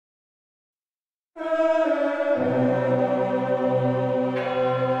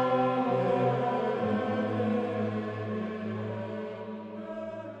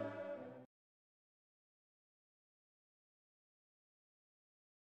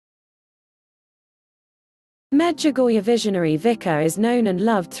Medjugorje visionary Vicka is known and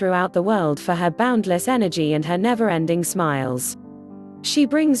loved throughout the world for her boundless energy and her never-ending smiles. She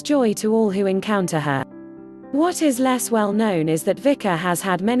brings joy to all who encounter her. What is less well known is that Vicka has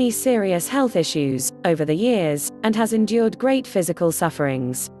had many serious health issues over the years, and has endured great physical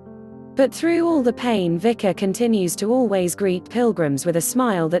sufferings. But through all the pain, Vicka continues to always greet pilgrims with a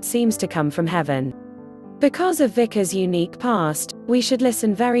smile that seems to come from heaven. Because of Vicka's unique past, we should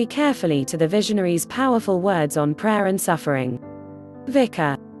listen very carefully to the visionary's powerful words on prayer and suffering.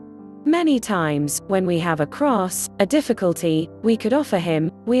 Vicka. Many times, when we have a cross, a difficulty, we could offer him,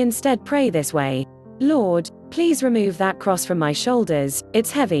 we instead pray this way: Lord, please remove that cross from my shoulders,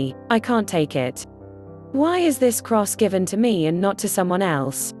 it's heavy, I can't take it. Why is this cross given to me and not to someone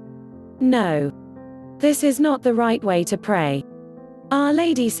else? No. This is not the right way to pray. Our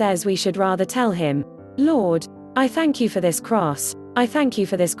Lady says we should rather tell him, Lord, I thank you for this cross, I thank you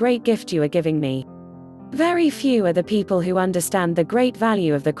for this great gift you are giving me. Very few are the people who understand the great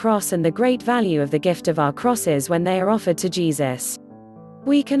value of the cross and the great value of the gift of our crosses when they are offered to Jesus.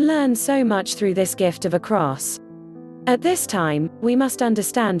 We can learn so much through this gift of a cross. At this time, we must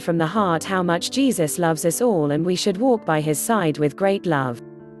understand from the heart how much Jesus loves us all, and we should walk by his side with great love.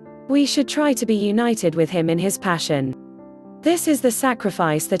 We should try to be united with him in his passion. This is the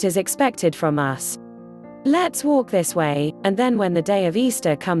sacrifice that is expected from us. Let's walk this way, and then when the day of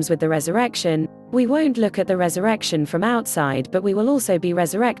Easter comes with the resurrection, we won't look at the resurrection from outside, but we will also be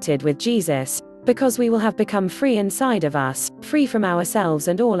resurrected with Jesus, because we will have become free inside of us, free from ourselves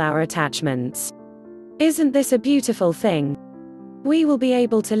and all our attachments. Isn't this a beautiful thing? We will be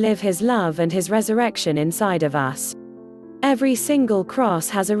able to live his love and his resurrection inside of us. Every single cross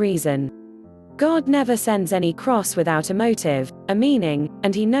has a reason. God never sends any cross without a motive, a meaning,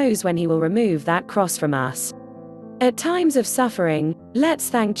 and he knows when he will remove that cross from us. At times of suffering, let's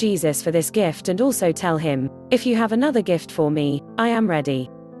thank Jesus for this gift and also tell him, if you have another gift for me, I am ready.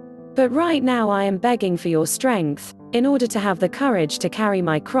 But right now I am begging for your strength, in order to have the courage to carry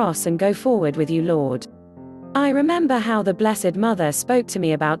my cross and go forward with you, Lord. I remember how the Blessed Mother spoke to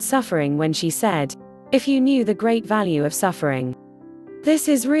me about suffering when she said, if you knew the great value of suffering. This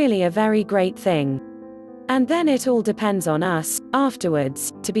is really a very great thing. And then it all depends on us,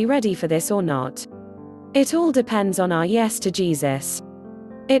 afterwards, to be ready for this or not. It all depends on our yes to Jesus.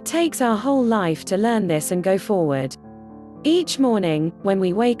 It takes our whole life to learn this and go forward. Each morning, when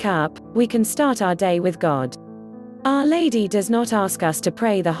we wake up, we can start our day with God. Our Lady does not ask us to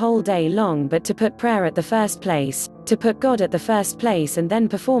pray the whole day long, but to put prayer at the first place, to put God at the first place, and then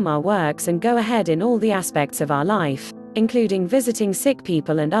perform our works and go ahead in all the aspects of our life, including visiting sick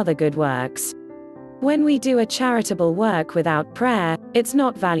people and other good works. When we do a charitable work without prayer, it's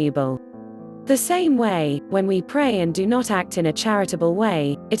not valuable. The same way, when we pray and do not act in a charitable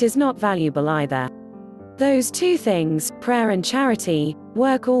way, it is not valuable either. Those two things, prayer and charity,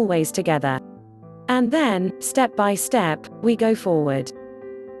 work always together. And then, step by step, we go forward.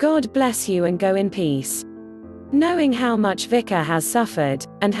 God bless you and go in peace. Knowing how much Vicka has suffered,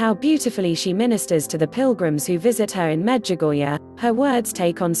 and how beautifully she ministers to the pilgrims who visit her in Medjugorje, her words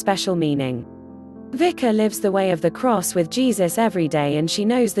take on special meaning. Vicka lives the way of the cross with Jesus every day, and she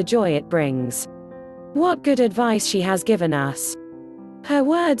knows the joy it brings. What good advice she has given us. Her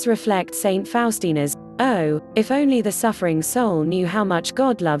words reflect Saint Faustina's, "Oh, if only the suffering soul knew how much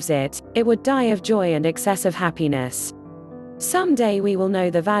God loves it, it would die of joy and excessive happiness." Someday we will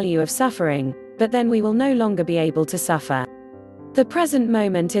know the value of suffering, but then we will no longer be able to suffer. The present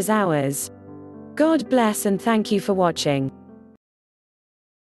moment is ours. God bless and thank you for watching.